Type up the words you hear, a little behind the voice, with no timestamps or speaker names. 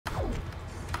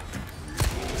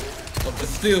That's a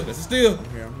steal. That's a steal. I'm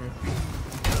here.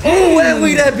 Oh, and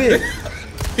we that bitch.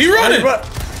 He running.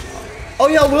 Oh,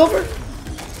 y'all Wilbur?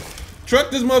 Truck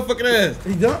this motherfucking ass.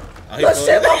 He done? Oh,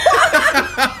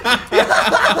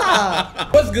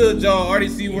 what's good, y'all?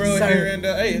 RDC World here, and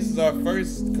hey, this is our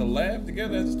first collab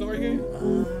together as a story game.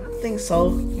 I think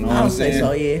so. I don't say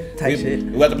so, yeah. Type shit.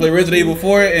 We about to play Resident Evil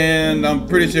 4, and I'm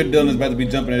pretty sure Dylan's about to be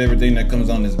jumping at everything that comes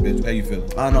on this bitch. How you feel?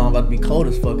 I know I'm about to be cold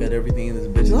as fuck at everything in this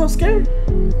bitch. Is that scary?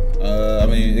 I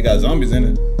mean, it got zombies in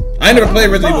it. I ain't never played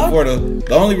Resident Evil 4 though.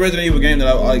 The only Resident Evil game that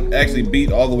I actually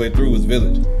beat all the way through was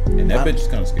Village, and that bitch is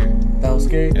kind of scary. That was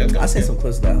scary. Yeah, I seen some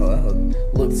clips of that hoe. That hoe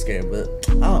looked scary, but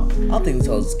I don't think this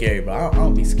hoe is scary. But I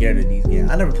don't be scared of these games.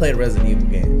 I never played a Resident Evil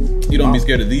game. You don't be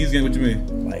scared of these games? What you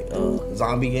mean? Like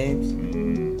zombie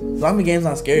games. Zombie games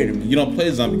not scary to me. You don't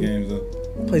play zombie games though.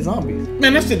 I play zombies.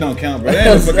 Man, that shit don't count, bro. They ain't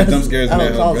no fucking jump scares in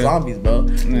that hoe, bro. Zombies, bro.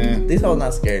 Nah. These hoes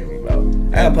not scared of me, bro.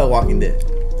 I gotta play Walking Dead.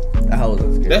 That hoe was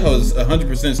not scared. That hoe is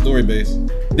 100% story based.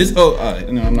 This hoe, alright,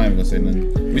 no, I'm not even gonna say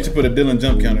nothing. We should put a Dylan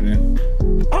jump counter in.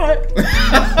 Alright.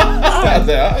 I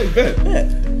said, alright, bet. Yeah.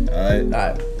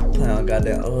 Alright. Play on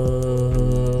goddamn.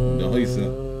 Don't hold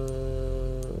yourself.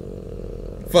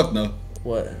 Fuck no.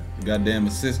 What? Goddamn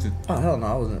assistant. Oh hell no,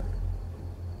 I wasn't.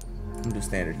 I'm just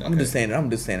standard. Okay. I'm just standard.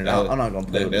 I'm not gonna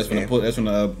play with this game. That's when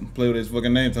I play with his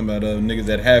fucking name. Talking about niggas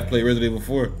that have played Resident Evil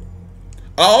 4.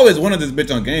 I always wanted this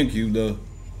bitch on GameCube though.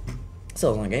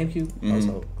 So it was on GameCube?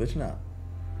 Also glitching out.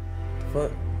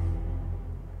 Fuck.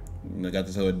 I got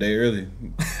this hoe a day early.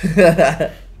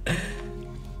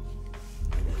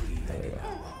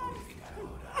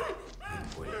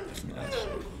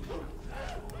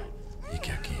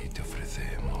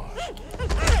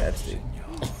 That's it.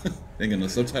 Ain't got no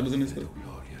subtitles in this hood.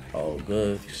 Oh,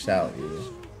 good. Shout, yeah.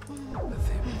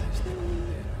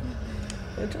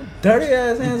 Get your dirty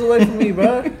ass hands away from me,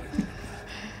 bro.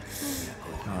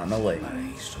 Nah, no way.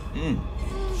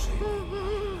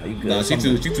 Are you good? Nah, she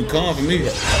too calm for me.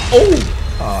 Oh!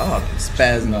 I've been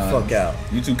spazzing the fuck out.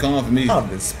 You too calm for me. I've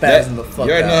been spazzing the fuck out.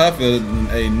 You already know how I feel.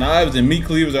 Hey, knives and meat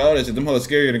cleavers and all that shit. Them hoes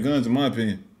scarier than guns, in my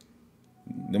opinion.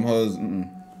 Them hoes.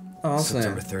 Oh,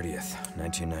 September 30th,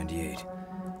 1998.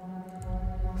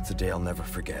 It's a day I'll never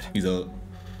forget. He's old.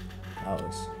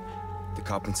 The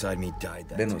cop inside me died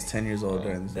that Ben day. was 10 years old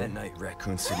during this day. That night,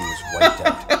 Raccoon City was wiped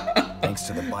out. Thanks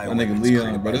to the bio. My nigga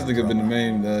Leon, bro. This nigga been the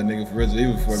main nigga for Resident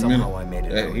Evil for a minute. Somehow I made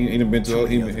it out. He done been too old.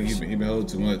 He been old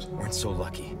too much. Weren't so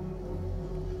lucky.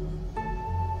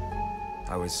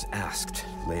 I was asked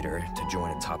later to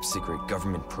join a top secret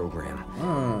government program.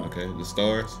 Okay, the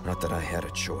stars. Not that I had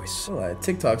a choice. Oh, like a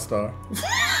TikTok star.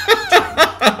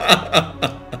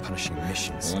 Punishing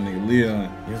missions. My nigga Leon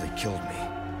Nearly killed me.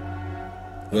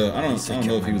 Well, I don't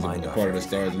know if he was a part of the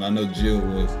stars, and I know Jill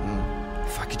was.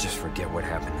 If I could just forget what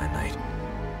happened that night.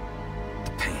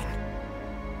 The pain.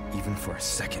 Even for a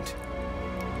second.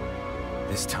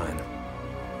 This time,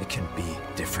 it can be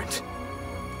different.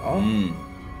 Oh.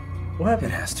 What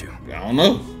happened? It has to. I don't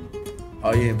know.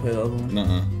 Oh, you didn't play the other one?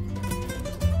 Nuh-uh.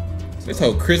 This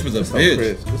whole Chris was a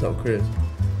bitch. This whole Chris.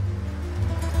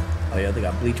 Oh yeah, they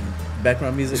got Bleach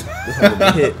background music. This whole will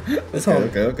be hit. This whole.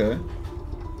 Okay.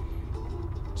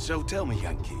 So tell me,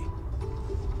 Yankee,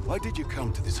 why did you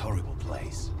come to this horrible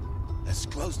place? As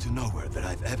close to nowhere that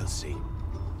I've ever seen.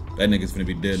 That nigga's finna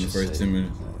be dead in the first 10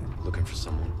 minutes. Looking for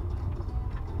someone.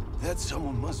 That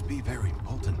someone must be very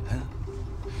important, huh?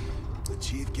 The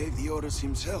chief gave the orders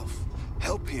himself.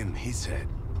 Help him, he said.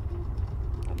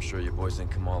 I'm sure you boys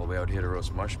didn't come all the way out here to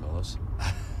roast marshmallows.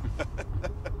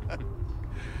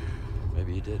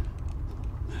 Maybe you did.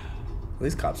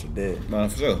 These cops are dead. Nah,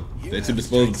 for sure. You They have too a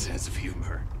disposable. strange sense of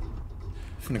humor.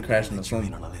 Finna crash in the sun.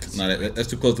 Nah, that's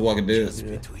too close to Walking Dead. Just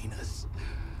between us.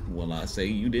 Well, I say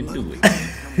you didn't do it.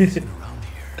 Sitting around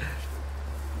here.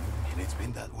 And it's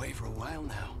been that way for a while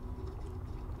now.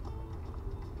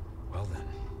 Well then.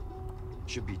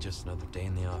 Should be just another day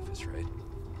in the office, right?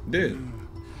 Dead.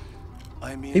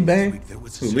 I mean, He banged. this week there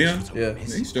was Who, a Leon? search for Yeah.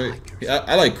 missing He's straight. bikers.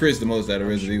 I like Chris the most out of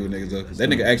Resident Evil niggas though. That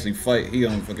nigga actually fight. He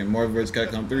on fucking Marvel vs.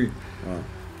 Capcom 3.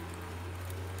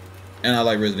 And I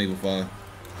like Resident Evil 5.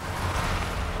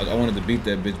 I wanted to beat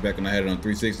that bitch back when I had it on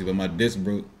 360, but my disc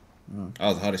broke. I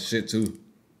was hot as shit too.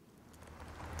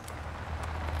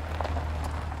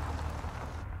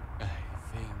 I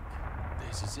think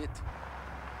this is it.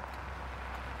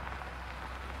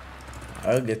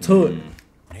 I'll get to it.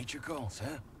 Nature calls,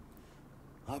 huh?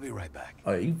 I'll be right back.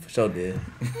 Oh, yeah, you for sure did.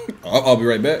 I'll be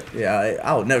right back. Yeah,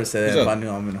 I would never say that What's if up? I knew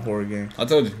I'm in a horror game. I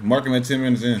told you, mark him at 10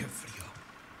 minutes in.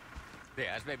 ¿Te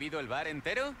has bebido el bar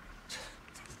entero?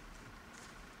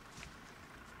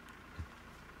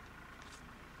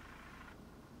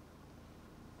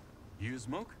 You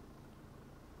smoke?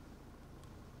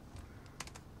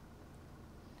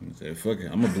 He said, fuck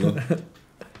it, I'm a blow.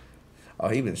 Oh,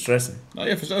 he been stressing. Oh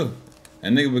yeah, for sure.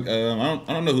 And nigga,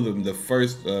 I don't know who the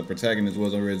first protagonist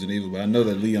was on Resident Evil, but I know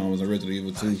that Leon was on Resident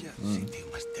Evil 2.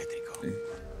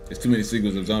 There's too many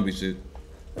sequels of zombie shit.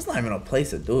 There's not even a place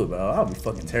to do it, bro. I'll be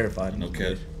fucking terrified. No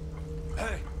cap.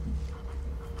 Hey,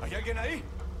 ¿hay alguien ahí?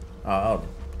 I'll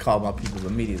call my people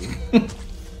immediately.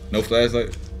 No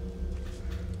flashlight?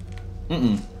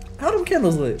 How them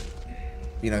candles lit?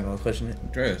 You not gonna question it?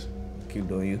 Trash. Keep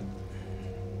doing you.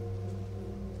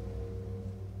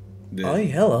 They, Oh, he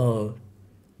hella hard.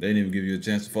 they didn't even give you a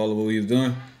chance to follow what he was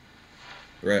doing.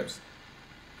 Raps.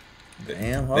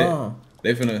 Damn, hold on.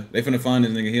 They finna find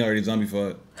this nigga. He already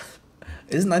zombified.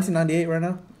 Is it 1998 right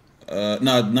now?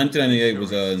 No, 1998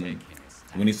 was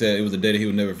when he said it was a day that he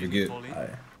would never forget. Alright.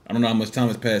 I don't know how much time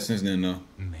has passed since then though.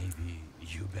 Maybe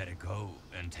you better go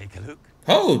and take a look.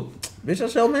 Hold! Bitch,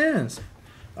 that's your mans.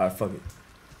 Alright, fuck it.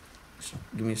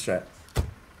 Give me a strap.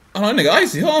 Oh, that nigga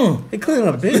icy, hold on. He cleaning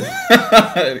up bitch.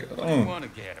 I want to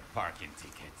get a parking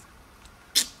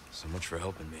ticket. So much for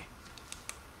helping me.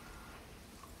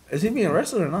 Is he being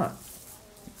arrested or not?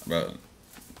 Bro,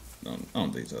 no, I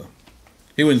don't think so.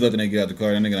 He wouldn't let the nigga get out the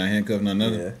car. That nigga not handcuffed, not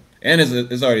nothing. Yeah. And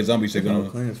it's already zombie shit going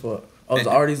on. Clean as fuck. Oh, it's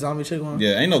already zombie shit going on?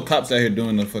 Yeah, ain't no cops out here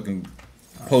doing the fucking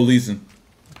policing.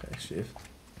 Okay, shit.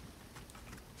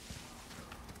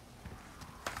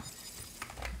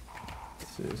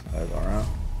 This is I go around.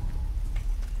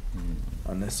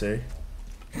 Unnecessary.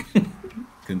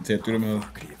 Couldn't tap through them hoes.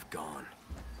 Could he have gone?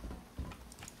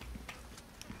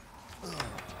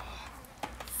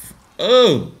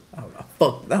 Oh! Oh,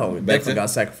 fuck. That hoe definitely got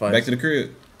sacrificed. Back to the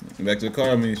crib. Back to the car,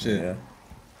 I mean, shit. Yeah.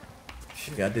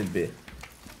 She got this bit.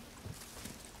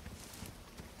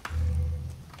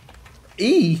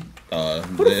 E? Who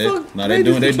the fuck Nah, made they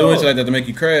this doing control? shit like that to make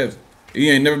you crabs.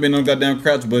 You ain't never been on goddamn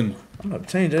crouch button. I'm gonna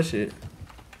change that shit.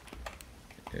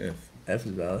 Yeah. F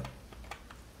is valid.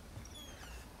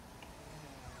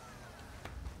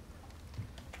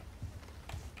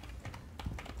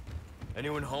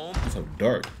 Anyone home? It's so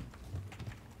dark.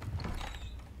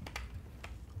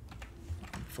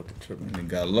 Fucking tripping. And it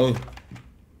got low.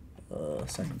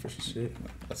 Sacrificial shit.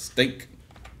 A steak.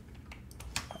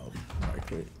 Oh, alright,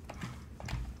 quick.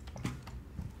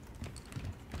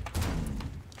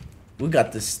 We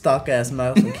got this stock ass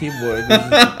mouse and keyboard. We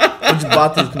just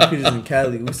bought these computers in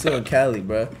Cali. We still in Cali,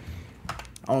 bro.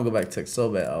 I want to go back to tech so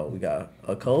bad. Oh, we got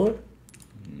a code?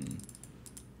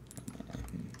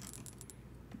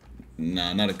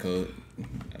 Nah, not a code.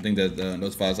 I think that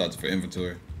those files are for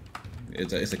inventory.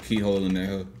 It's a keyhole in there.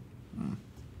 Huh?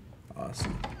 Oh, I see.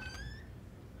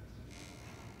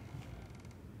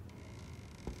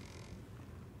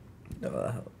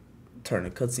 Turn the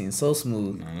cutscene so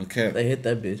smooth. Nah, no cap. They hit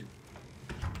that bitch.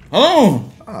 Oh!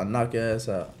 I'll knock your ass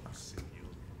out.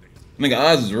 Nigga,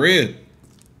 eyes is red.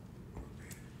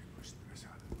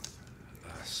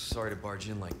 Sorry to barge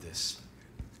in like this.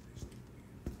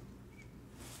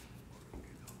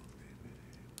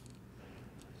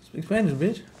 Speak Spanish,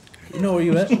 bitch. You know where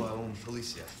you at?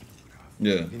 Policia.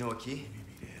 Yeah. You know a key?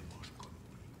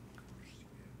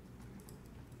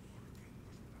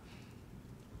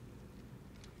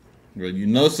 Bro, you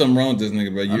know something wrong with this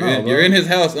nigga, bro. Bro. You're in his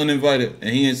house uninvited, and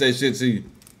he ain't say shit to you.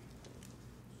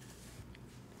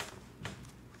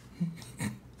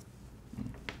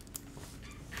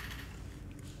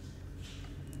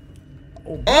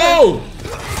 Oh!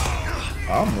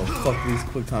 I'm gonna fuck these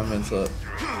quick time events up.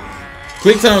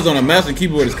 Quick times on a mouse and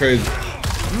keyboard is crazy.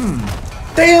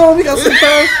 Damn, he got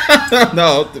super.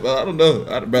 No, I don't know.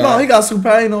 No, he got super.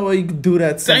 I ain't know way you could do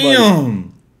that. To somebody.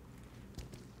 Damn.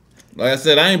 Like I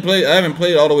said, I haven't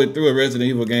played all the way through a Resident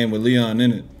Evil game with Leon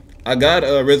in it. I got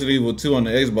Resident Evil 2 on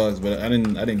the Xbox, but I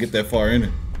didn't get that far in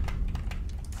it.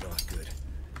 Not good.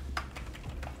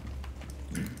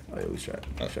 Oh yeah, we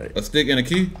tried. A stick and a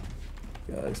key,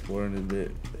 Yeah, exploring this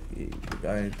bit. You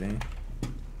got anything?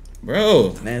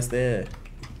 bro. Nasty ass.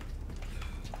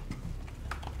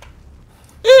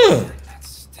 Ugh. That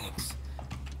stinks.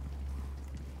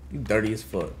 You dirty as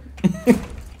fuck.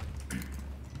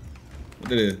 What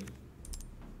that is?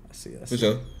 I see. For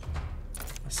sure.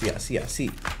 I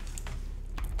see.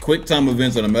 Quick time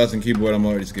events on a mouse and keyboard. I'm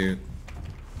already scared.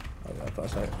 Oh, I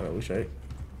thought we straight.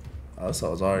 Oh,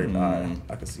 so it's already. Alright,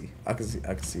 I can see. I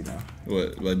can see now.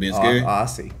 What? Like being scared? I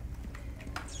see.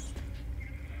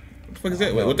 What the fuck is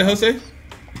that? Wait, what the hell say?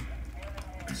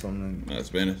 Something.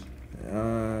 Spanish.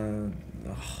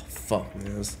 Fuck,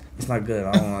 man. It's not good.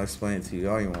 I don't want to explain it to you.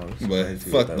 I don't even want to explain But it to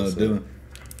you. fuck what that no, was dude.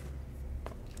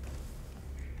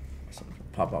 Something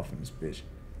pop out from this bitch.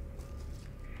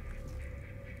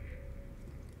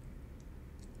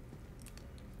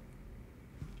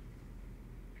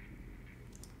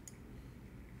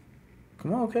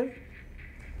 Come on, okay.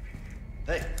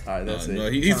 Hey. All right, that's it.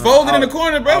 No, he's folded in the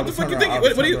corner, bro. What the fuck you think?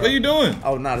 What are you doing? I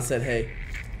would not have said hey.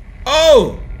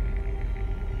 Oh!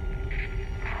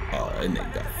 Oh, that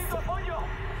nigga got fucked.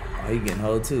 Oh, he getting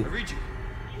hold too. I read you.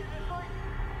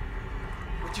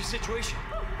 What's your situation?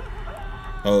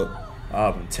 Oh.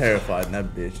 I've been terrified in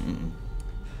that bitch.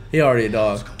 He already a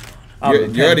dog. You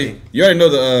already know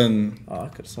the I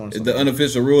could have sworn the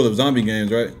unofficial rule of zombie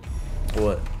games, right?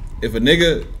 What? If a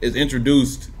nigga is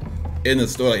introduced in the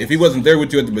store, like if he wasn't there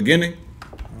with you at the beginning,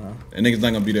 that nigga's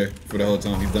not gonna be there for the whole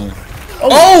time. He's done.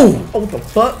 Oh! Oh, what the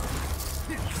fuck?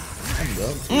 I'm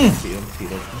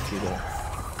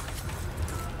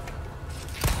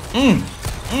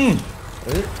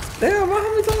Damn, how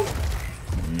many times?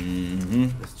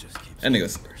 This just keeps That nigga,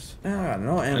 Man, I got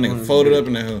no ammo. that nigga folded up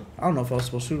in that hole. I don't know if I was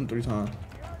supposed to shoot him 3 times.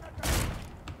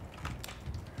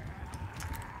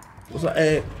 What's up?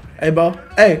 Hey, bro.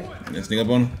 Hey. Let's sneak up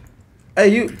on him. Hey,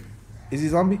 you. Is he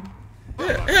zombie?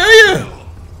 Yeah, hell yeah.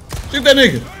 Shoot that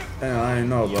nigga. Damn, I ain't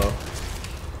know, bro.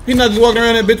 He not just walking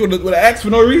around that bitch with an axe for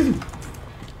no reason.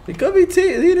 He could be T.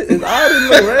 His eye didn't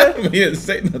look red. He didn't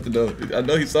say nothing though. I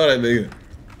know he saw that nigga.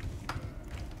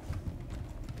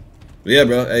 But yeah,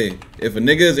 bro. Hey, if a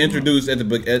nigga is introduced in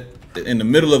the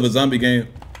middle of a zombie game,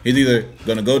 he's either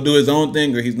gonna go do his own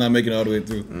thing or he's not making it all the way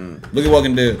through. Look at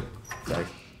Walking Dead. Like,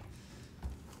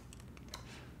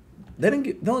 they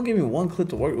don't give me one clip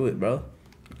to work with, bro.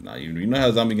 Nah, you know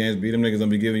how zombie games be. Them niggas don't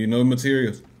be giving you no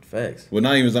materials. Facts. Well,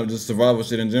 not even zombie, just survival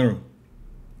shit in general.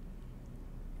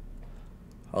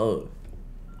 Oh.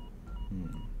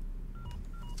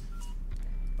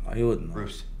 Oh, he wouldn't know.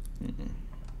 Bruce.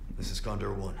 This is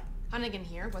Condor 1. Hunnigan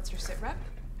here. What's your sit rep?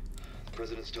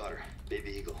 President's daughter,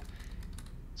 Baby Eagle.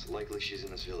 It's likely she's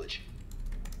in this village.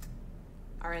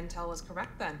 Our intel was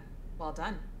correct then. Well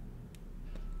done.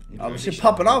 Oh, shit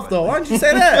popping off though. Why didn't you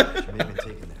say that? She may have been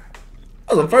taken there.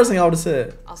 That was the first thing I would have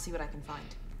said. I'll see what I can find.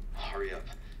 Hurry up.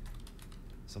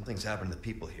 Something's happened to the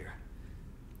people here.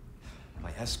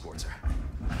 My escorts are.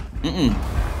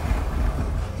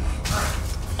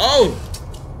 Oh!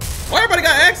 Why everybody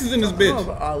got axes in this bitch?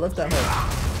 Oh, I left that hole.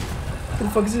 What the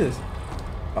fuck is this?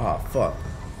 Ah, fuck.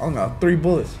 I only got 3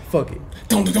 bullets. Fuck it.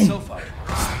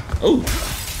 Oh.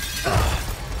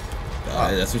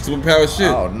 That's some superpower shit.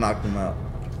 Oh, knocked him out.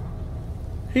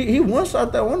 He one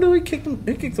shot that one dude. He kicked him.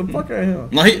 He kicked some fuck out of him.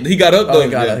 No, he got up though. Oh, he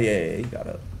got up. Yeah, he got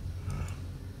up.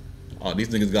 Oh, these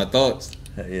niggas got thoughts.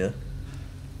 Hell yeah.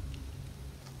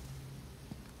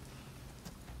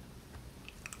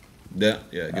 Yeah,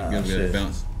 give me that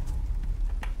bounce.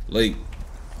 Late.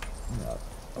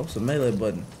 Oh, it's a melee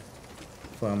button.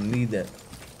 So I'm gonna need that.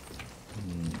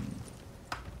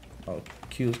 Oh,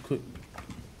 Q is quick.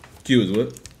 Q is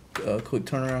what? Quick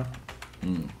turnaround.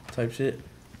 Type shit.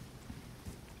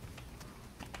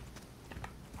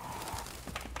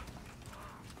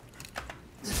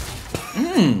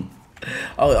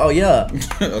 Oh yeah.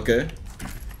 Okay.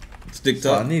 Stick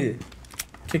So I top. need it.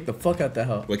 Kick the fuck out that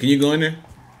hoe. Wait, can you go in there?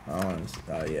 Oh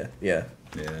yeah. Yeah,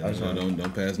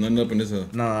 don't pass nothing up in this hole.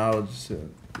 No, I was just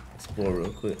explore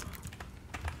real quick.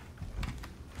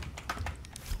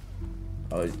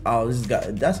 Oh, this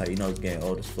guy. That's how you know this game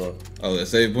old as fuck. Oh, that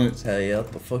save points? Hell yeah,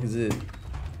 what the fuck is it?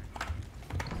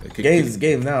 Hey,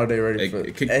 Games now they ready for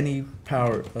kick- any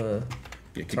power.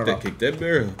 kick turn that, off. kick that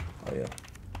barrel. Oh yeah.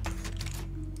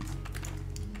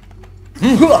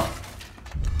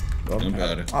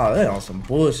 Gunpowder. Oh, they on some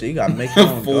bullshit. You gotta make your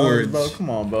own Forge. guns, bro. Come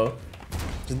on, bro.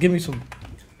 Just give me some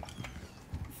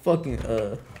fucking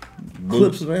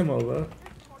clips of ammo, bro.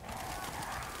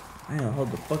 Damn,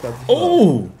 hold the fuck out this.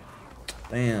 Oh!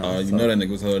 Damn. Oh, you know that nigga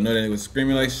was holding. Know that nigga was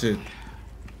screaming like shit.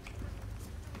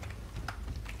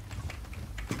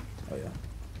 Oh yeah.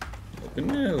 Up in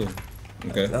there.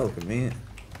 Okay. That was convenient.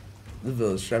 This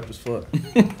village strapped as fuck.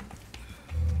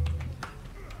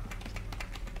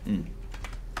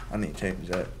 I need to change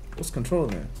that. What's control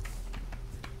then?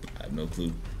 I have no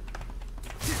clue.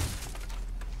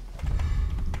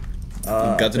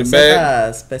 Got to the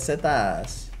bag.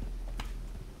 Pesetas.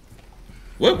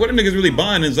 What are niggas really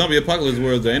buying in zombie apocalypse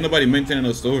worlds? There ain't nobody maintaining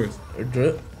those stores. Or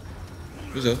drip.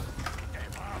 What's up?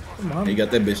 Come on. He got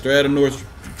that bitch straight out of North.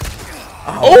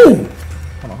 Oh!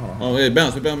 Hold on. Oh, yeah,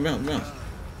 bounce. Let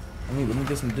me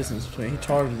get some distance between. He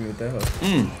charged me with that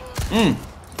hoe.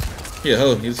 Yeah,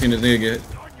 ho. You seen this nigga get?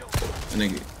 That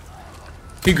nigga.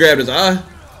 He grabbed his eye.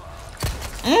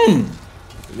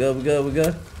 We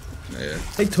good. Yeah.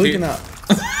 They tweaking out.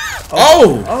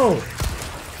 Oh! Oh!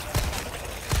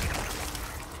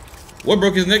 What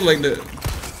broke his neck like that?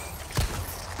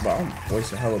 Bro, I'm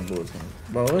wasting hella bullets.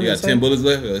 Bro, what You did got it say? 10 bullets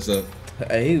left? What's up?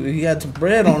 Hey, he had some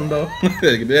bread on him though.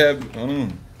 Hold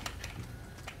on.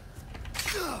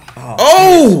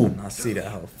 Oh! I see that.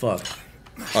 Oh, fuck.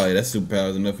 Oh, yeah, that superpower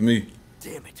is enough for me.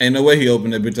 Ain't no way he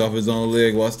opened that bitch off his own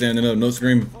leg while standing up, no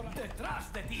screaming.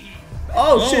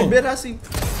 Oh, shit, bitch, I see.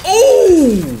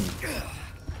 Oh!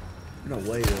 No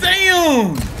way.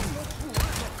 Damn!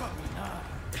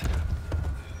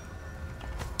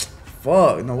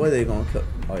 Fuck, no way they gonna cut.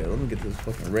 Oh, yeah, let me get this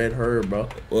fucking red herb, bro.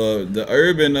 Well, the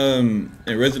herb in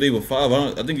Resident Evil 5,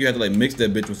 I think you have to like mix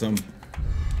that bitch with something.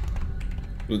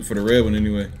 For the red one,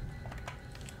 anyway.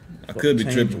 I could be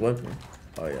tripping. Weapon.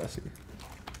 Oh, yeah, I see.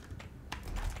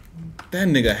 That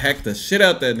nigga hacked the shit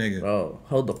out that nigga. Bro,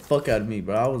 hold the fuck out of me,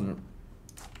 bro. I wasn't.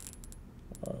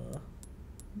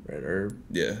 Red herb.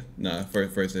 Yeah, nah,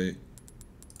 first aid.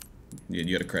 Yeah,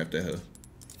 you gotta craft that hell.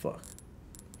 Fuck.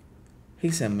 He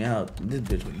sent me out. This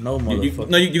bitch with no motherfucker.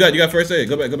 No, you got first aid.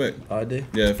 Go back. Oh, I did?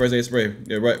 Yeah, first aid spray.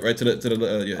 Yeah, right to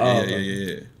the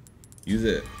yeah. Use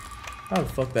it. How the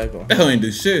fuck that go? That ain't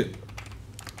do shit.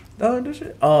 That don't do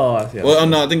shit? Oh, I see. Well,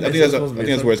 no, I think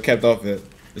that's where it's capped off at.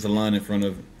 There's a line in front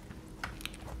of it.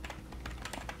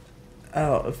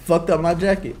 Oh, it fucked up my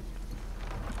jacket.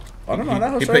 Oh, no,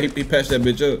 that was straight. He patched that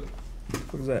bitch up.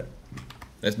 What is that?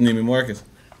 That's Neiman Marcus.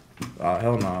 Oh,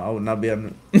 hell no. I would not be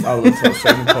on the... I would look to a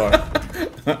certain part.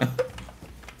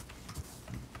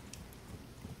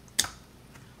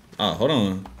 Oh, hold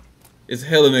on. It's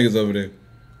hella niggas over there.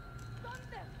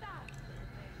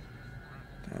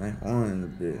 Damn, they on in the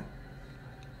bit.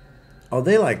 Oh,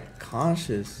 they like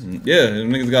conscious. Yeah, them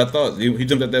niggas got thoughts. He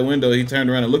jumped out that window. He turned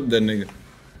around and looked at that nigga.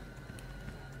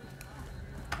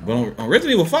 But on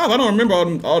Resident Evil 5, I don't remember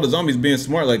all the zombies being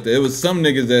smart like that. It was some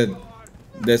niggas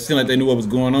that seemed like they knew what was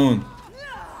going on.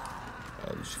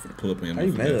 Oh, this shit finna pull up on him. How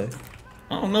you melee?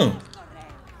 I don't know.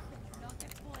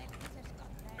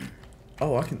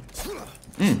 Oh, I can. What's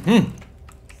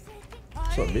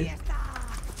up, bitch?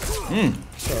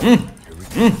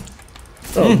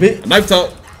 What's up, bitch? Knife talk.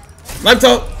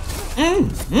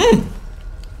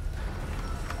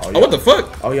 Oh, what the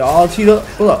fuck? Oh, y'all all cheat up.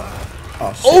 Pull up.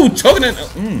 Oh, shit. Oh, choking that.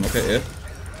 Okay, yeah.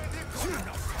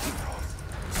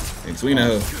 Ain't swinging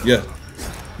at her.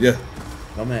 Yeah.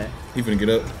 No, man. He finna get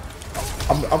up.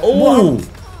 Oh!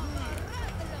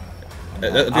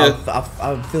 Yeah.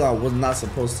 I feel I was not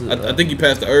supposed to. I think you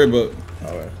passed the herb up.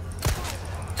 Alright.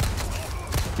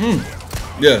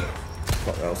 Yeah.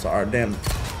 Fuck, that was alright. Damn.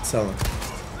 Selling.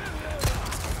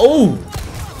 Oh!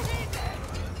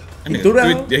 He threw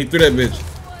that? Yeah, he threw that bitch.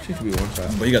 She should be one shot.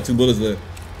 But he got 2 bullets left.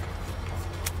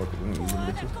 Fuck it, we ain't using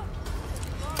bitches.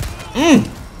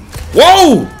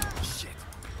 Whoa!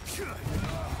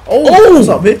 Oh! What's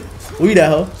up, bitch? We that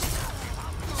hoe.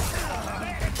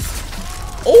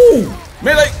 Oh!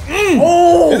 Man, like,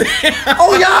 Oh!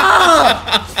 Oh,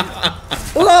 yeah!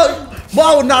 What up? Boy,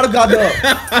 I would not have got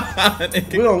up.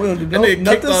 We don't do nothing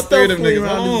stuffly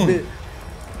around this bitch.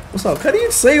 What's up? Can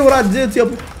you say what I did to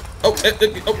your... Oh,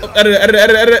 edit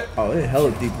it. Oh, it's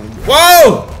hella deep.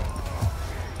 Whoa!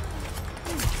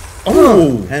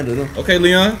 Oh! Handle them. Okay,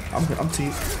 Leon. I'm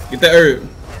teed. Get that herb.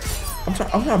 I'm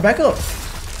trying to back up.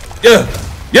 Yeah!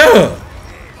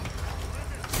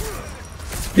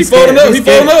 He's folding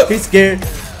up. He's scared.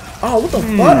 Oh, what the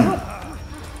fuck?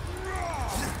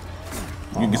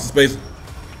 You get some space.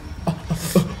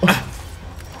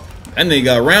 That nigga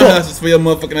got roundhouses for your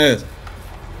motherfucking ass.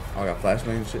 Oh, I got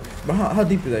flashbang and shit. But how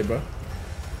deep are they, bro?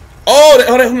 Oh,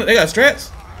 they got strats?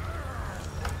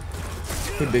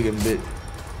 He big and bit.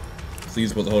 So you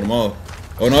supposed to hold them off.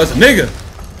 Oh, no, it's a nigga.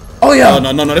 Oh, yeah. Oh,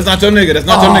 no, that's not your nigga. That's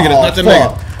not your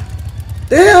nigga.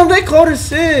 Damn, they caught his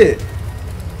shit.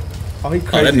 Oh, he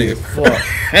crazy. That nigga,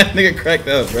 that nigga cracked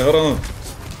up, bro. Hold on.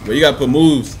 Bro, you gotta put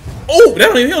moves. Oh, he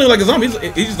don't even like a zombie.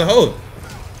 He's just a hoe.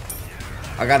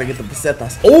 I gotta get the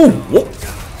pesetas. Oh, whoop.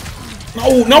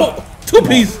 No.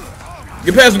 2-piece.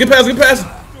 Get past him.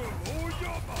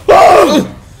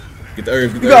 Get the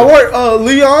herb. You got work,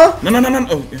 Leon? No.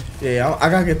 Oh, yeah, I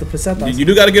gotta get the pesetas. You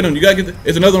do gotta get him. You gotta get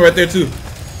it's another one right there, too.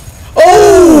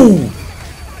 Oh!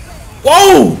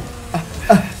 Whoa!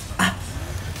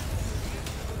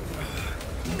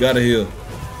 You gotta heal.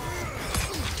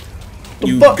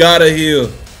 Gotta heal.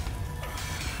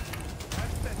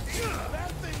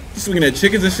 You swinging at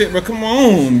chickens and shit, bro. Come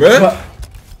on, bro.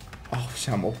 Oh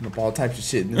shit, I'm opening up all types of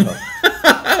shit.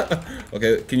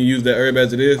 Okay, can you use that herb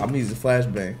as it is? I'm using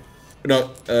flashbang.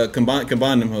 No, combine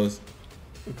them hoes.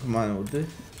 Combine it with this?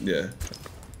 Yeah.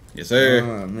 Yes,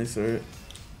 sir. Mix it.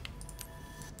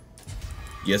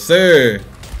 Yes, sir.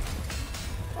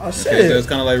 Oh shit. Okay, so it's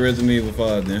kind of like Resident Evil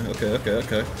 5 then. Okay. Oh,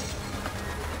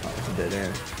 it's a dead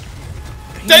end.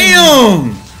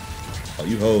 Damn! Oh,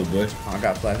 you hold, boy. Oh, I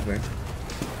got flashbang.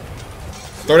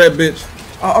 Throw that bitch.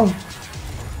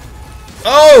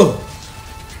 Oh!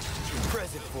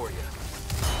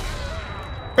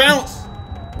 Bounce.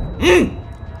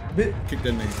 Bit. Kick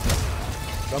that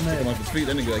nigga. I'm Kick him off his feet.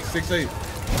 That nigga like 6'8".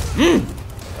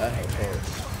 That hurt hard.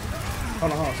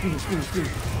 Hold on. Excuse me.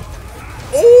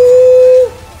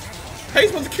 Ooh! How you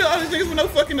supposed to kill all these niggas with no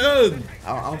fucking I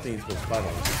don't think he's supposed to fight on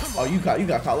him. Oh, you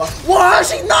got caught locked. Wow,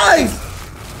 she nice!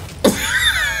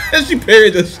 She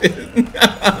parried the shit.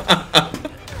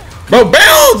 Bro,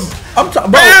 bounce! I'm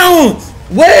trying. Bounce!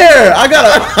 Where? I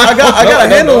gotta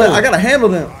handle them. I gotta handle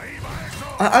them.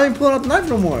 I ain't pulling out the knife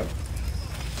no more.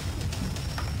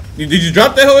 Did you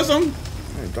drop that hoe or something?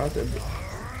 I ain't dropped that bitch.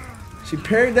 She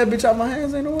parried that bitch out my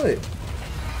hands. Ain't no way.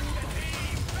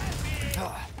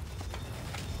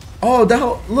 Oh, that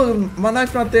hoe, look, my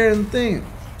knife not there in the thing.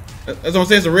 That's what I'm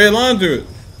saying. It's a red line through it.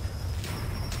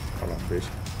 Hold on, bitch.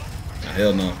 Nah,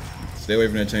 hell no. Stay away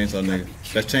from that chainsaw nigga.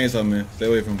 That's chainsaw man. Stay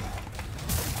away from him.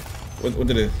 What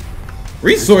did it?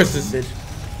 Resources. Bitch.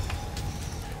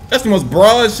 That's the most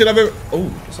broad shit I've ever. Oh.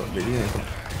 What's up, bitch? You ain't come.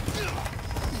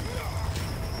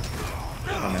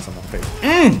 Oh, man, something on my face.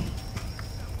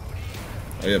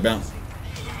 Oh yeah, bounce.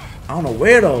 I don't know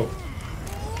where though.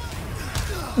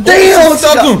 Damn!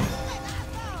 Stuck him.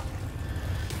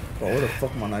 Bro, where the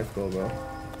fuck my knife go, bro?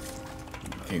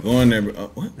 Can't go in there,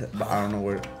 bro. What? But I don't know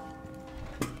where.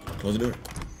 Close the door.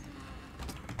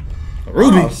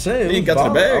 Ruby. Oh, shit, He ain't got to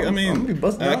the bag. I mean, I'm gonna be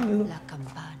busting down La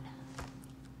campana.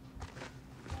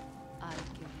 I'll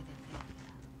give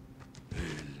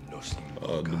you the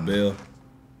oh, the bell.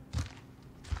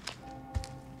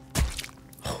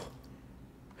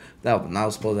 That was not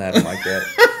supposed to happen like that.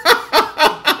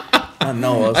 I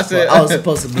know. I was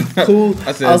supposed to be cool.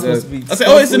 I said, oh,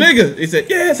 it's a nigga. He said,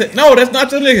 yeah. I said, no, that's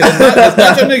not your nigga. That's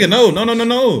not your nigga.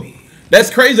 No.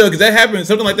 That's crazy though, because that happened.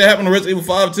 Something like that happened on Resident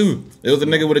Evil 5 too. There was a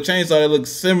nigga with a chainsaw that looked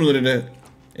similar to that,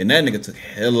 and that nigga took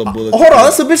hella bullets. Hold on,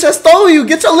 that's a bitch that stole you.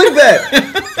 Get your lick back.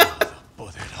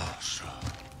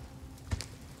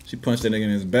 She punched that nigga in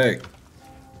his back.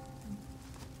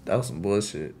 That was some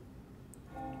bullshit.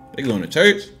 They going to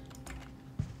church.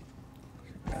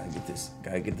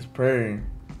 Gotta get this prayer in.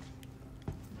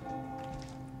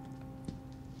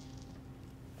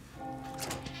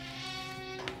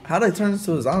 How they turn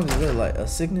into a zombie? Is that like a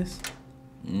sickness?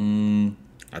 I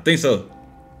think so.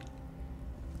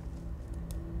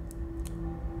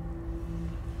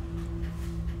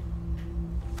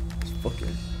 It's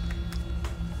fucking.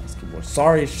 Let's get more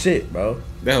sorry as shit, bro.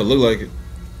 That would look like it.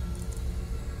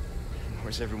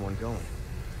 Where's everyone going?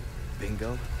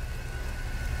 Bingo?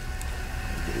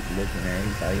 Looking at him,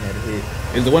 he thought he had a hit.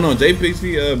 Is the one on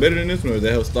JPC better than this one, or is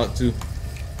that hell stock too?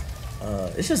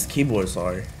 It's just keyboard,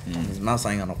 sorry. His mouse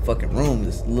ain't got no fucking room.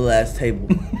 This little ass table.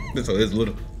 This one is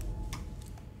little.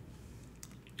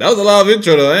 That was a live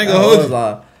intro though. I ain't gonna hold you.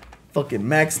 Fucking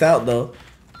maxed out though.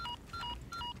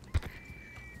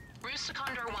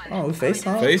 Oh, we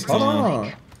FaceTime? FaceTime. Hold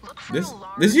on.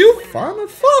 This you? Fine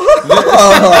as fuck.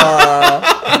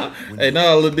 Hey,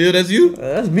 nah, little dude, that's you?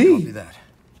 That's me. Do that.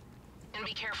 And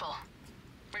be careful.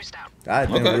 Roost out. I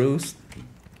think Roost.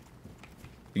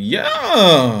 Yeah.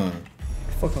 Where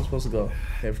the fuck I'm supposed to go?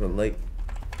 Head for the lake.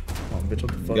 Oh, bitch,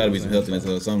 what the fuck? Gotta be some health in this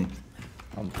or something.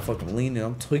 I'm fucking leaning.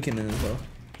 I'm tweaking in this though.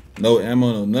 No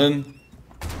ammo, no nothing.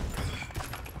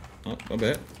 Oh, my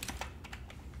bad.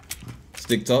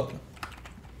 Stick talk.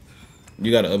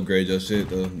 You gotta upgrade your shit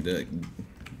though. The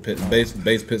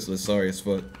base pistol is sorry as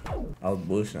fuck. I was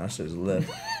bullshitting. I should have left.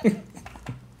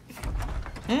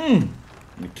 The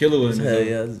killer was in Hell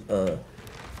there. yeah.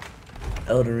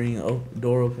 Elder Ring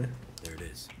door open. There it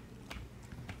is.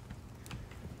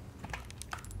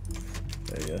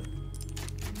 There you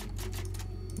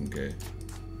go. Okay.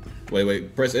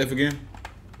 Wait. Press F again.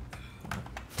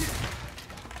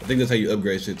 I think that's how you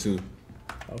upgrade shit too.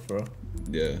 Oh, for real?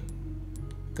 Yeah.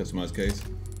 Customize case.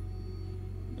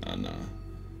 Nah.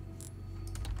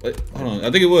 Wait, hold on. I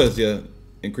think it was, yeah.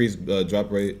 Increased drop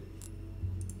rate.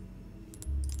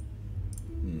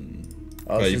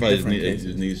 Oh, you it's probably just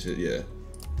just need shit, yeah.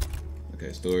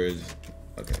 Okay, storage.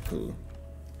 Okay, cool.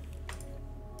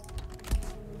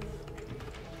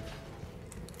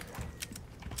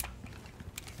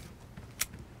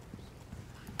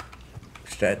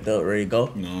 Strapped up, ready to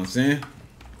go. You know what I'm saying?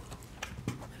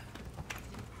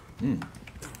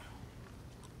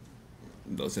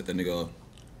 Don't set that nigga off.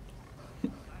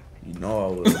 You know I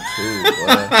would too,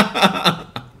 boy.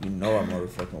 You know I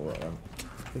motherfucking would.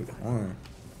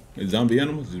 Is zombie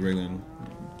animals? Is regular animals?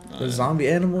 The zombie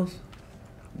animals?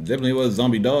 Definitely was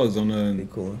zombie dogs on Be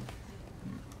cool.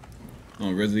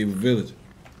 Resident Evil Village.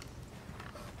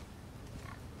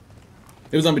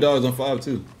 It was zombie dogs on 5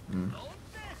 too.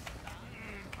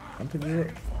 I'm picking it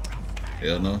up.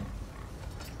 Hell no.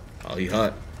 Oh, he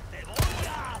hot.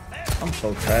 I'm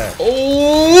so trash.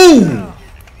 Oh!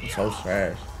 I'm so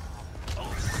trash.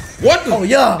 What the? Oh,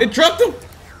 yeah. It trucked him?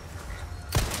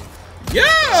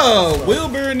 Yeah!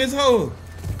 Wilbur in this hole.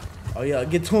 Oh, yeah.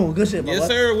 Get to him. Good shit, bro. Yes,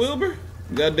 sir, Wilbur.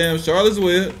 Goddamn Charlotte's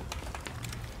Web.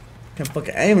 Can't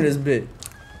fucking aim at this bit.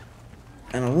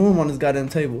 And a room on this goddamn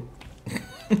table.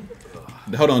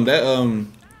 Hold on, that,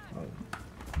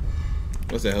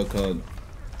 what's that hell called?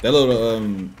 That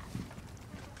little,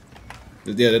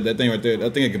 yeah, that thing right there.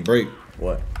 That thing it can break.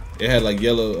 What? It had like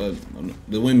yellow,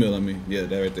 the windmill, I mean. Yeah,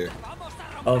 that right there.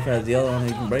 Oh, if it has yellow on it,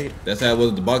 you can break it? That's how it was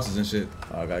with the boxes and shit.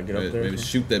 Oh, I gotta get up there. Maybe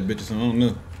shoot that bitch or something, I don't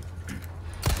know.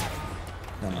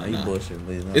 No, you bullshit,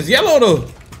 please. It's yellow though.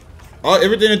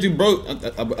 Everything that you broke, I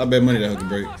bet money that hook can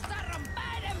break.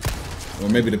 Or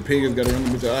maybe the pig has got to run the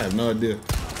bitch out. I have no idea.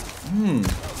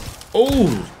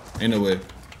 Oh, ain't no way.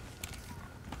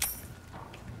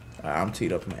 I'm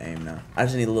teed up in the aim now. I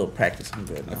just need a little practice. I'm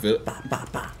good now. I feel it. Bah, bah,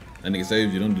 bah. That nigga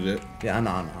saved you. Don't do that. Yeah, I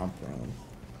know. I'm playing.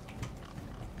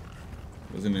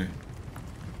 What's in there?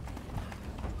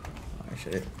 Oh,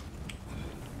 shit.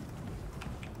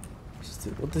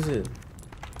 What this is?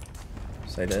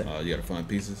 Say that. Oh, you gotta find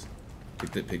pieces.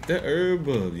 Pick that herb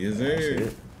up. Yes,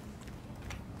 sir.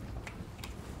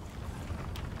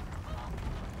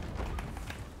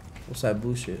 What's that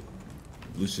blue shit?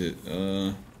 Blue shit.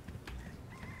 I'm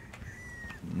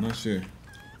not sure.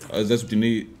 Is that what you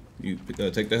need? You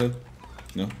take that hoe?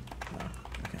 No? No,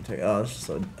 I can't take. Oh, it's just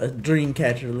a dream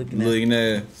catcher looking at. Looking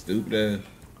at stupid ass.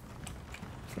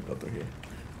 I'm gonna go through here.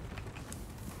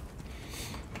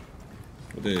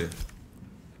 What the?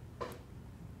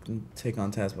 Take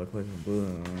on task by clicking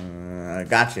blue. I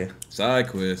got you. Side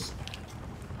quest.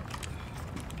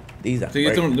 These are. See,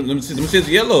 them shit's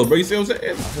yellow, bro. You see what I'm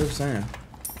saying? That's what I'm saying.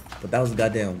 But that was a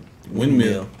goddamn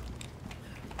windmill.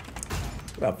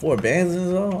 Got 4 bands in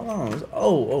his own.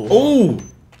 Oh!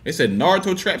 They said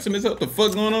Naruto traps in this. What the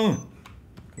fuck going on?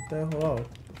 Get that hole out. What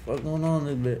the fuck going on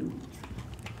in this bit?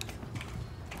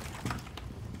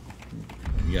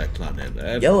 You gotta climb that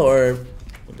ladder. Yellow herb.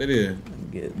 What that is?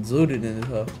 Get zooted in this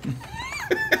hoe.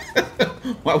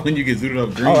 Why wouldn't you get zooted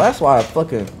off green? Oh, that's why I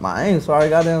fucking my aim. Sorry,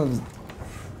 goddamn.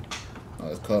 Oh,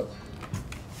 it's caught.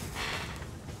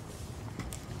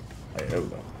 Hey, there we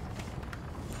go.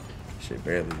 Shit,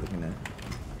 barely looking at.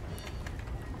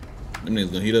 Them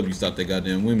niggas gonna heat up. You stop that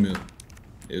goddamn windmill.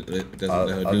 That's what the hell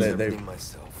does.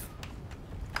 myself.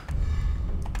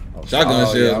 Shotgun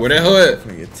shit. Where that hoe at? I'm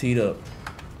gonna get teed up.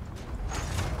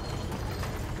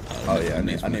 Oh yeah, I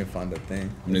need to find that thing.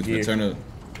 Niggas gonna turn up.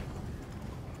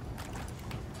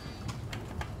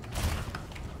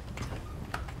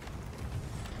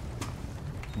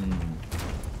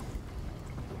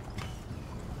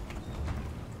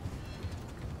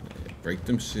 Break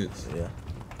them shits. Yeah.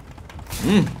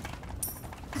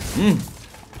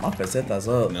 My pesetas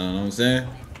up. Know what I'm saying?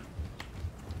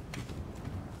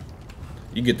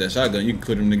 You get that shotgun, you can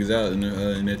clear them niggas out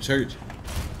in that church.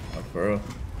 Oh, for real.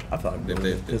 I thought I'd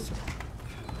They- pistol.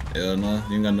 Hell no,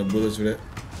 you ain't got no bullets for that.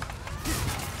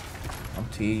 I'm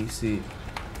TC.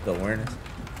 The awareness.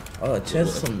 Oh, the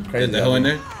chest is something crazy. That hoe in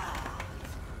there?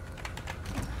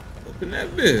 Open that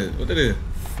bitch. What that is?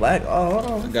 Flag. Oh, hold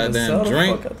on. A goddamn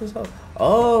drink. Fuck out this hoe.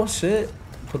 Oh shit.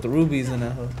 Put the rubies in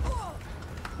that hoe.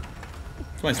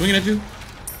 Somebody swinging at you?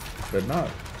 But not.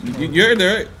 You heard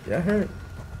that, right? Yeah, I heard.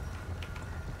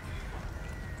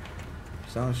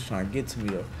 Sounds trying to get to me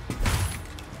though.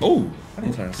 Oh. I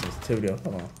need to turn sensitivity up.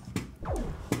 Hold on.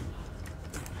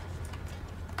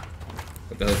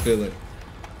 What the hell feel like?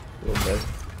 A little bit.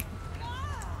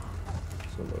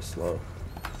 It's a little slow.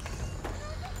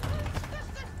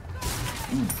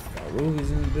 Got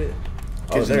rubies in a bit.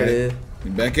 Oh, Kitchen there it knife. is.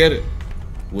 You back at it.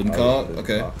 Wooden cog? wooden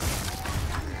Okay. cog.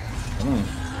 Come on.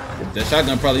 That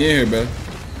shotgun probably in here, bro.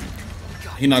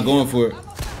 He not going for it.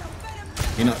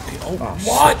 He not. Oh,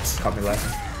 what? Shit. Caught me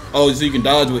laughing. Oh, so you can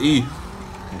dodge with E.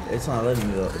 It's not letting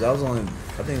me though. That was only.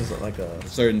 I think it's like a.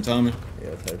 Certain timing.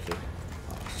 Yeah, type shit.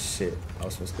 Oh shit. I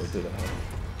was supposed to go through that.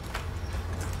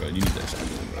 Bro, you need that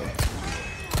shotgun, bro.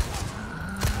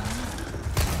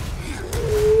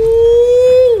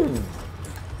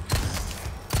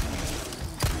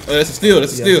 Oh, that's a steal.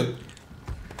 That's a steal.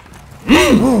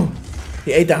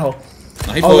 He ate that hoe.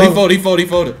 Nah, he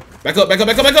folded. Back up. I'm I'm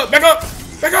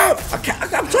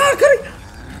trying to cut it.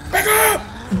 Back up.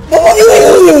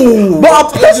 Oh! Bro, I'm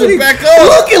pressing it. Back up.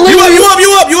 Look at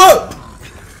You up.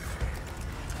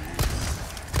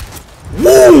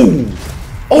 Woo!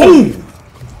 Oh!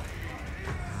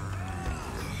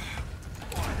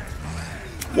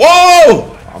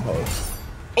 Whoa! I'm hosed.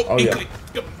 Oh, yeah.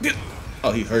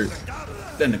 Oh, he hurt.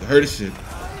 That nigga hurt as shit.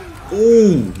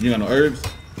 Ooh, you got no herbs?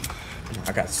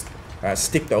 I got Alright,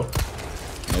 stick though.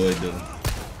 No, it doesn't.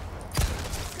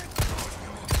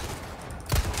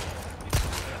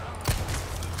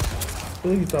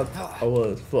 Who you thought I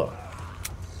was? Fuck.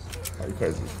 Oh, you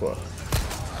crazy as fuck.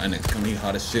 That nigga come here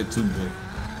hot as shit too, boy.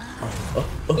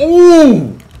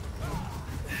 Ooh!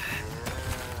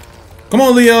 Come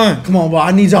on, Leon. Come on, bro.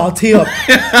 I need y'all to tee up.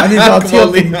 I need y'all to tee Come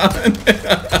on, up. Leon.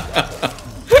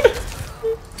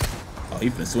 Oh, he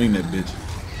finna swing that bitch.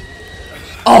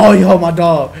 Oh, yo, my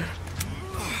dog.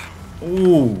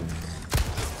 Ooh.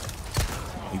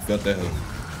 He felt that hook.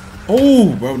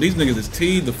 Oh, bro, these niggas is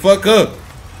teed the fuck up.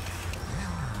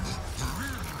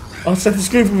 Oh, set the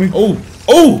screen for me. Oh,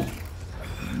 oh.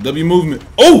 W movement.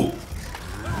 Oh.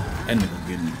 That nigga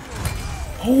getting me.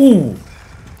 Oh.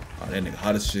 Oh, that nigga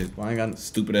hot as shit. Well, I ain't got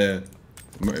Stupid ass.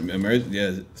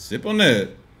 Yeah, sip on that.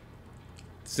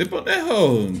 Sip on that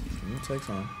hoe. It'll take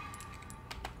some.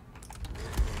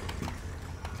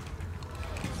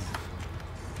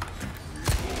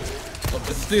 Oh, that's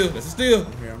a steal. That's a steal.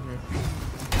 I'm here.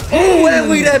 Oh, and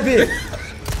we that bitch.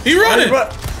 He running.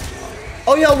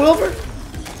 Oh, yeah, Wilbur.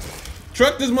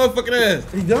 Truck this motherfucking ass.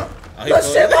 He done. Oh, he That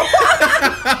shit,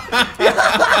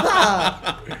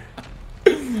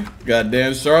 my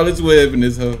Goddamn Charlotte's Web in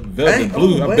this hoe. Velvet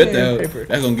blue. I bet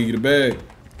that's gonna give you the bag.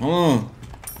 Hold on.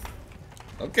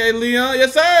 Okay, Leon.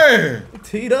 Yes, sir.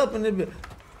 Teed up in it, bit.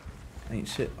 Ain't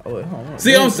shit. Oh, wait, hold on.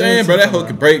 See what I'm saying, bro? That hoe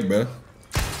can break, bro.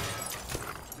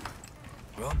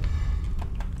 Well,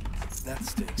 that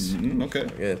stinks. Okay.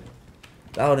 Yeah.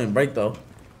 That one didn't break, though.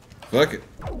 Fuck it.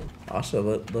 I should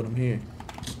let him hear.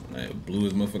 Man, blew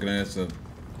his motherfucking ass up.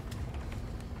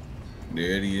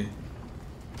 There it is.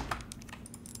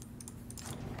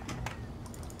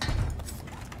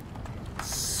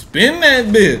 Spin that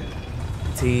bitch.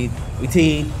 Teed. We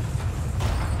teed.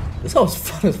 This hoe's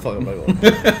fun as fuck.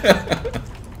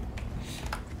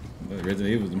 Resident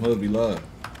Evil, them hoes be live.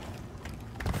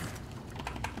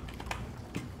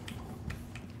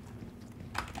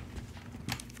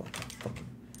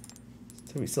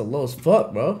 It's so low as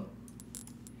fuck, bro.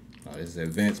 Oh, this is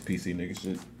advanced PC nigga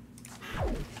shit.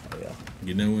 Oh, yeah.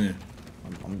 Get that win.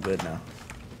 I'm good now.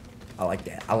 I like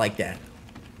that. I like that.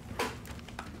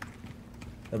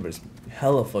 That bitch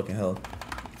hella fucking hell.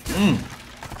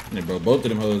 Yeah, bro, both of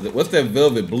them hoes. What's that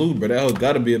velvet blue, bro? That hoe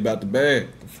gotta be about the bag.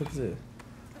 What the fuck is it?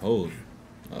 Oh.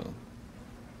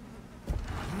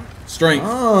 Strength.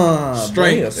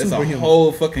 Strength. It's a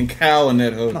whole fucking cow in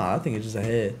that hoe. Nah, I think it's just a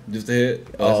head. Just a head?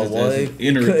 Oh, that's well,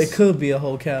 innards. it could be a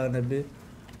whole cow in that bit.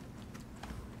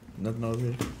 Nothing over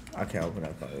here. I can't open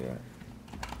that probably, right?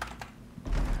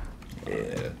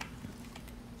 Yeah.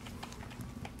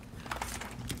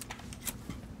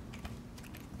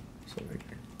 So right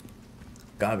there.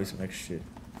 Gotta be some extra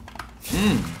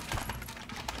shit.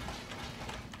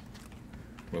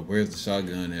 But where's the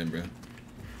shotgun at, bro?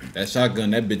 That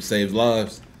shotgun, that bitch saves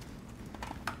lives.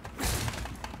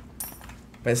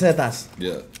 Pesetas.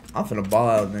 Yeah. I'm finna ball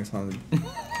out next time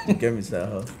you give me that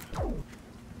hoe.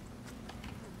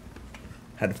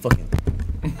 Had to fucking.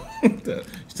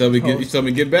 You told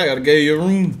me get back. I gave you a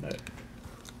room.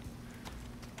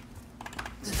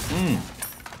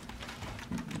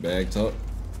 Bag talk.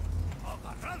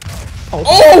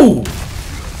 Oh!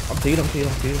 I'm teed.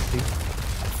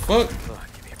 Fuck.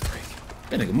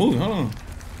 That nigga moving. Hold on.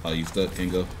 Oh, you stuck.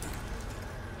 Can't go.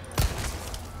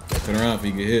 Gotta turn around if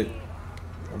you get hit.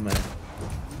 Oh man.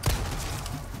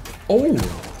 Oh!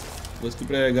 What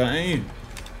stupid ass got aim?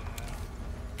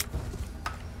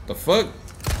 The fuck?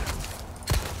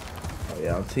 Oh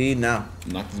yeah, I'm teed now.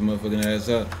 Knock this motherfucking ass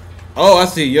out. Oh, I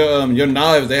see. Your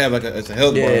knives, they have like it's a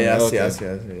health bar. Yeah, Okay. I see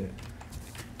it.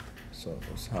 So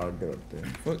that's how I do it there.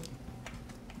 Fuck.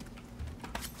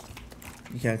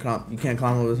 You can't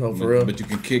climb over this hole for real. But you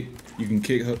can kick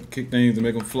things and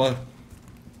make them fly.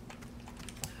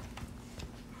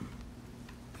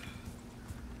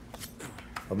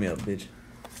 Help me up, bitch.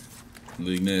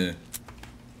 League now.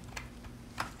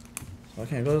 So I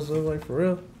can't go this way, like, for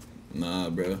real? Nah,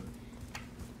 bro.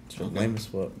 It's lame as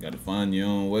fuck. Gotta find your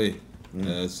own way.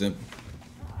 That's simple.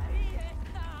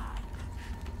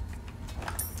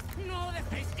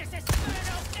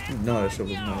 No, that shit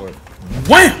was not work.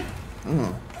 Wham!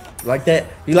 Like that?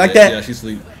 You like that? Yeah, she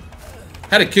sleep.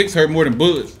 How the kicks hurt more than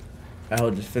bullets? That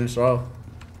hoe just finished her off.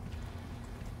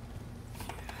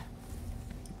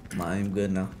 My aim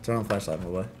good now. Turn on flashlight, my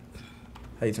boy.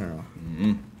 How you turn it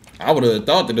on? I would have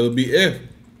thought that it would be F.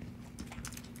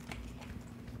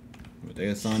 But they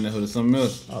assigned that hoe to something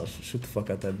else. Oh, shoot the fuck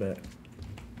out that bat.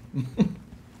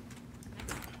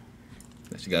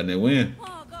 She got that win.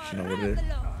 She know what it is.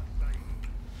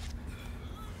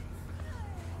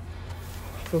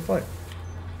 Go fight.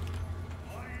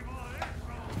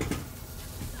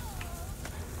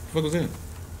 fuck was that?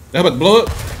 That about to blow up?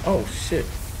 Oh shit.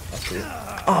 I see it.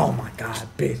 Oh my god,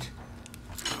 bitch.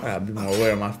 I gotta be more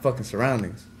aware of my fucking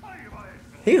surroundings.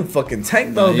 He a fucking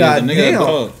tank though, goddamn.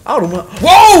 I would've went.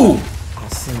 Whoa! I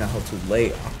seen that hoe too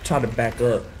late. I tried to back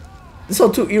up. This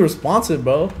hoe too irresponsive,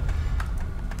 bro.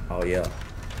 Oh yeah.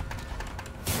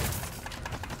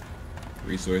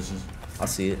 Resources. I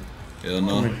see it. Hell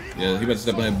no. Yeah, he about to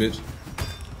step on that bitch.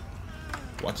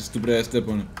 Watch his stupid ass step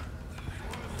on it.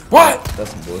 What?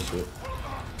 That's some bullshit.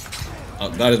 Oh,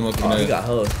 got his motherfucking ass. He got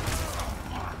hugged.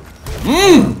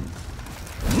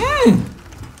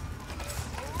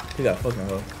 He got fucking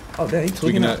hugged. Oh damn, he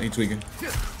tweaking out. He tweaking.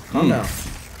 Calm down.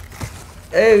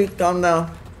 Hey, calm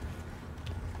down.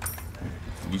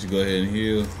 You should go ahead and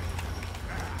heal.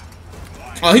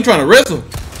 Oh, he trying to wrestle.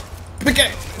 Pick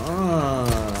it.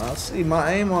 I see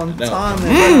my aim on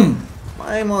timing.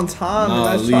 My aim on timing.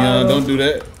 Nah, Leon, don't do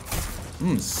that.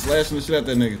 Slashing the shit out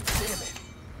that nigga.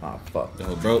 Oh fuck. The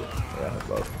hoe broke. Yeah, that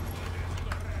broke.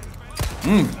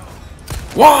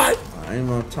 What? My aim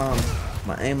on timing.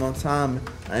 My aim on timing.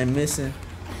 I ain't missing.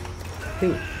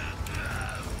 Hey.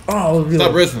 Oh,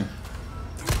 stop wrestling.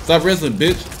 Stop wrestling,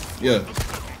 bitch. Yeah.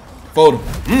 Fold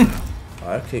him.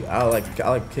 I like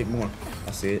to kick more.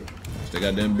 I see it. They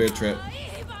goddamn bear trap.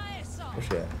 Where's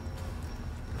she at?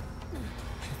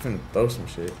 She finna throw some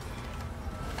shit.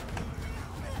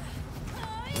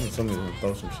 Somebody's gonna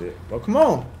throw some shit. Well, come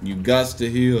on. You got to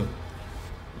heal.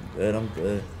 I'm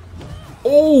good.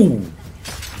 Oh!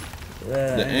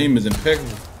 Yeah, the aim is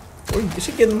impeccable. Is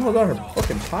she getting them hoes out of her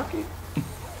fucking pocket?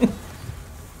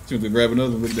 She was to grab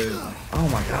another one. Look at that. Oh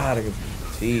my god, I can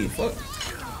see. Fuck.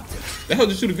 That hell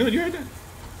just shoot a gun. You heard that?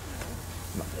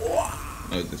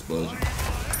 Oh, it's explosion.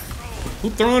 Who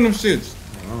throwing them shits?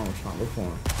 I don't know. I'm trying to look for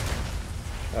him.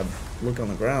 Gotta look on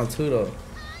the ground too, though.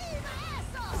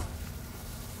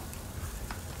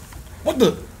 What the?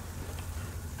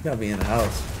 You gotta be in the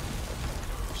house.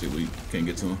 Shit, we can't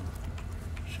get to him.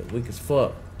 Shit, weak as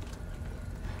fuck.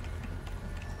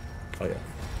 Oh yeah,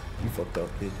 you fucked up,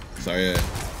 kid. Sorry, yeah.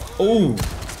 Oh.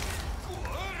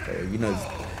 Hey, you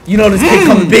know this kid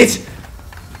coming, bitch.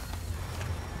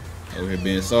 Over here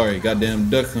being sorry. Goddamn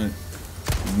duck hunt.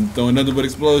 You throwing nothing but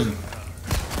explosion.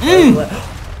 Okay,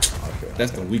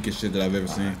 that's the weakest shit that I've ever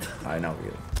seen. I know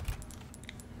you.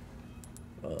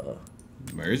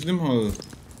 Merge them hoes.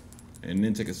 And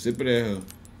then take a sip of that hoe.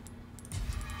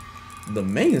 The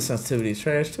main sensitivity is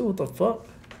trash too. What the fuck?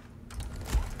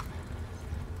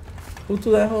 Who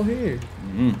threw that hoe here?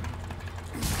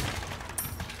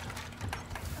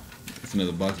 There's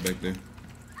another box back there.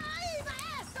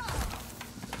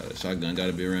 The shotgun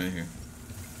gotta be around here.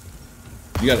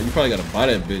 You probably gotta buy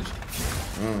that bitch.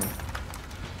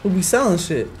 Who be selling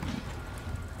shit?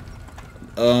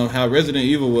 How Resident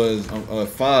Evil was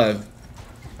 5.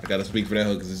 I gotta speak for that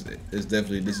hoe because it's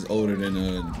definitely, this is older than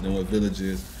what Village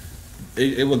is.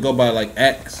 It would go by like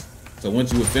acts. So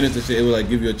once you would finish the shit, it would like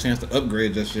give you a chance to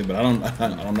upgrade that shit. But I don't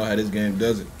know how this game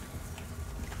does it.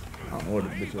 I don't know what the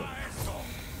bitch is.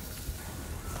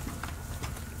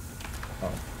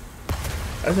 Oh,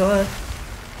 that's all right.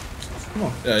 Come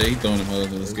on. Yeah, he throwing them hoes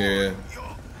with a scary ass.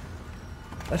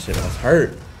 That shit was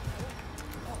hurt.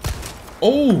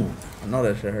 Oh. I know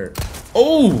that shit hurt.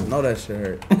 Oh. I know that shit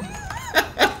hurt.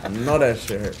 I know that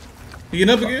shit hurt. He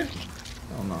getting up again?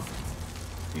 I don't know.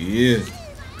 He is.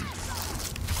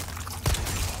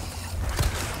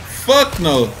 Fuck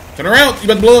no. Turn around. You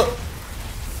about to blow up.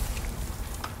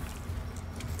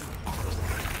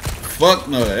 Fuck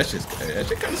no. That shit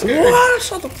kind of scary. What?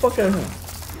 Shut the fuck out of him.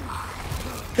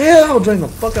 Hell, I'll drain the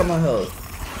fuck out my health.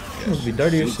 Yeah, must be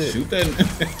dirty as shit. Shoot that.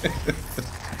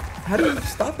 How do you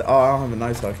stop that? Oh, I don't have a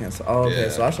knife, so I can't. Oh, okay. Yeah.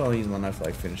 So I should only use my knife to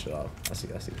like finish it off. I see.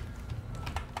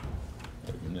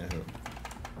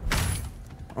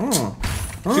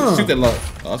 Shoot that lock.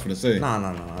 Oh, I was gonna say.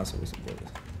 Nah. That's what we supposed to.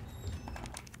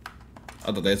 I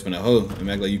thought they was finna hoe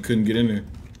and act like you couldn't get in there.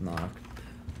 Nah.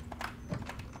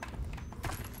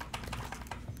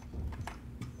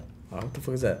 Oh, what the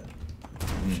fuck is that?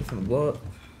 Shit finna blow up.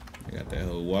 I got that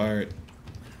hoe wired.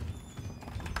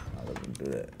 I didn't do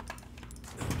that.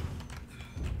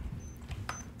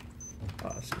 Oh,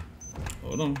 I see.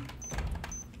 Hold on.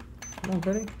 Come on,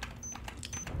 buddy.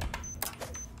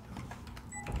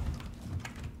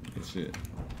 Good shit.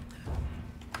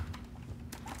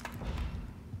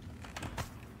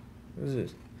 What is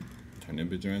this? Turn that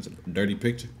bitch around. It's a dirty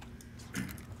picture.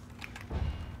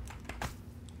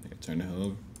 Turn the hell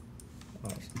over.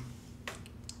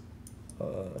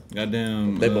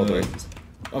 Goddamn. They both are racist.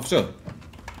 Oh, for sure.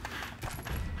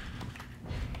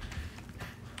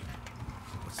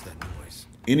 What's that noise?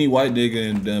 Any white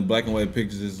nigga in black and white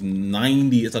pictures is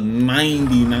 90. It's a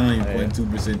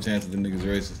 99.2% chance that the nigga's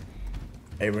racist.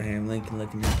 Abraham Lincoln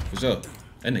looking at. For sure.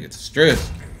 That nigga's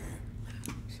stressed.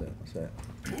 What's that?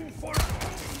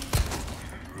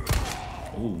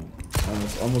 Ooh.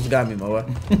 Almost got me, my boy.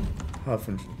 How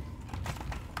finish?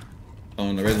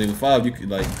 On the Resident Evil 5, you could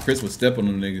like Chris would step on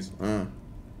them niggas.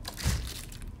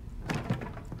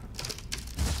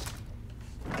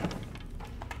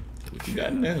 What you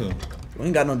got in there? We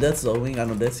ain't got no deaths though. We ain't got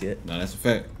no deaths yet. Nah, that's a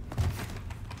fact.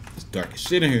 It's dark as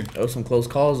shit in here. There was some close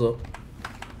calls though.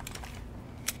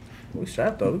 We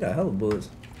strapped though. We got hella bullets.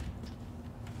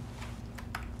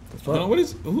 Hold on, what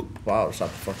is? Who? Wow, shot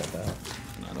the fuck out that.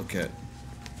 Nah, no cat.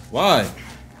 Why?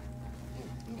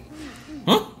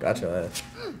 Huh? Got your ass.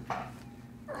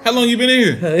 How long you been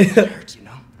in here? Hurt, you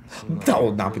know? That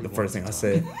would not be the first thing I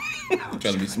said.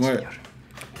 Trying to be smart. Now,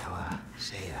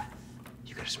 say,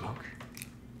 you got a smoke?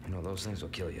 You know, those things will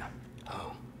kill you.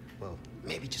 Oh, well,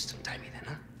 maybe just untie me then,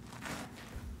 huh?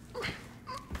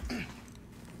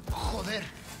 Joder,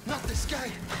 not this guy.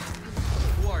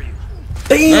 Who are you?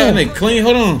 Damn! That nigga clean,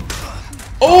 hold on.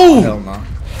 Oh! Hell no.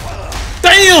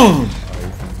 Damn! Oh,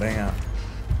 you can bang out.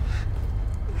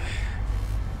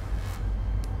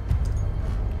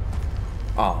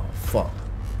 Oh, fuck.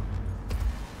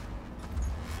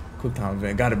 Quick time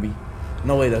event, gotta be.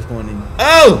 No way that's going in.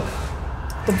 Oh!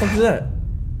 What the fuck is that?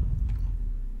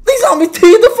 These zombies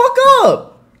teed the fuck up!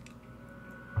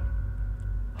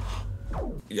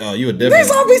 Yo, you a different.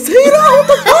 These zombies teed up, what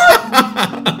the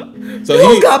fuck? So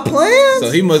he got plans?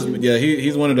 So he must, yeah,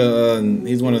 he's one of the,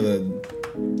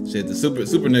 the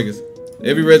super niggas.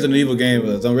 Every Resident Evil game,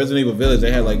 on Resident Evil Village,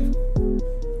 they had like,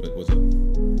 what's up?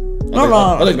 I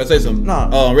was about to say something.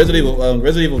 No. Resident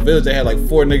Evil Village, they had like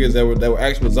 4 niggas that were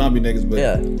actual zombie niggas, but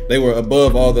they were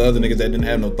above all the other niggas that didn't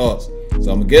have no thoughts.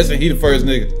 So I'm guessing he the first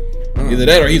nigga. Either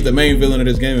that or he's the main villain of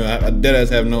this game. I deadass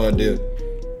have no idea.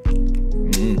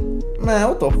 Man,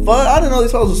 what the fuck? I didn't know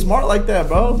these hoes were smart like that,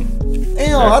 bro.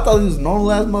 Damn, I thought these was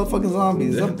normal ass motherfucking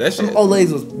zombies. That Some old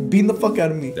ladies was beating the fuck out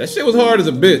of me. That shit was hard as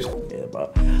a bitch. Yeah, bro.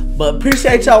 But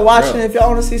appreciate y'all watching. Bro. If y'all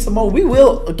want to see some more, we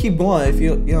will keep going. If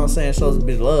you know what I'm saying, show us a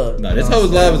bit of love. Nah, this hoe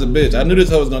was live as a bitch. I knew this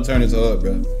hoe was gonna turn into hoe up,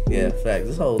 bro. Yeah, fact.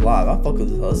 This hoe was live. I fuck with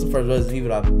this hoe. This is the first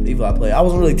Resident Evil I played. I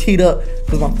wasn't really teed up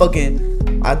because my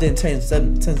fucking I didn't change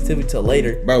sensitivity till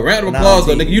later. Bro, round of applause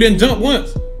though, nigga. You didn't jump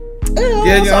once.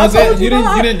 Yeah, you know what I'm saying? You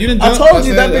didn't jump. I told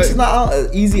you that bitch is not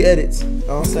easy edits. You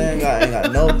know what I'm saying? I ain't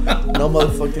got no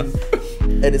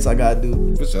motherfucking edits I gotta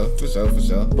do. For sure.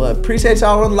 But appreciate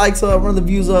y'all run the likes up, run the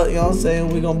views up. You know what I'm saying?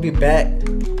 We gonna be back.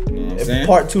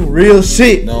 Part 2, real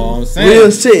shit. No, I'm saying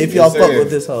real shit. If y'all fuck with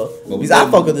this hoe, because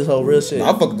I fuck with this hoe, real shit. No,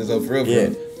 I fuck with this hoe for real. Yeah,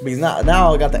 because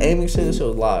now I got the aiming shit. This shit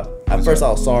was live. At first I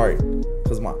was sorry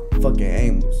because my fucking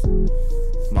aim was.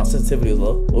 My sensitivity was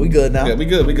low. But we good now. Yeah, we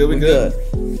good.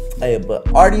 Hey, but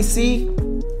RDC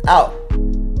out.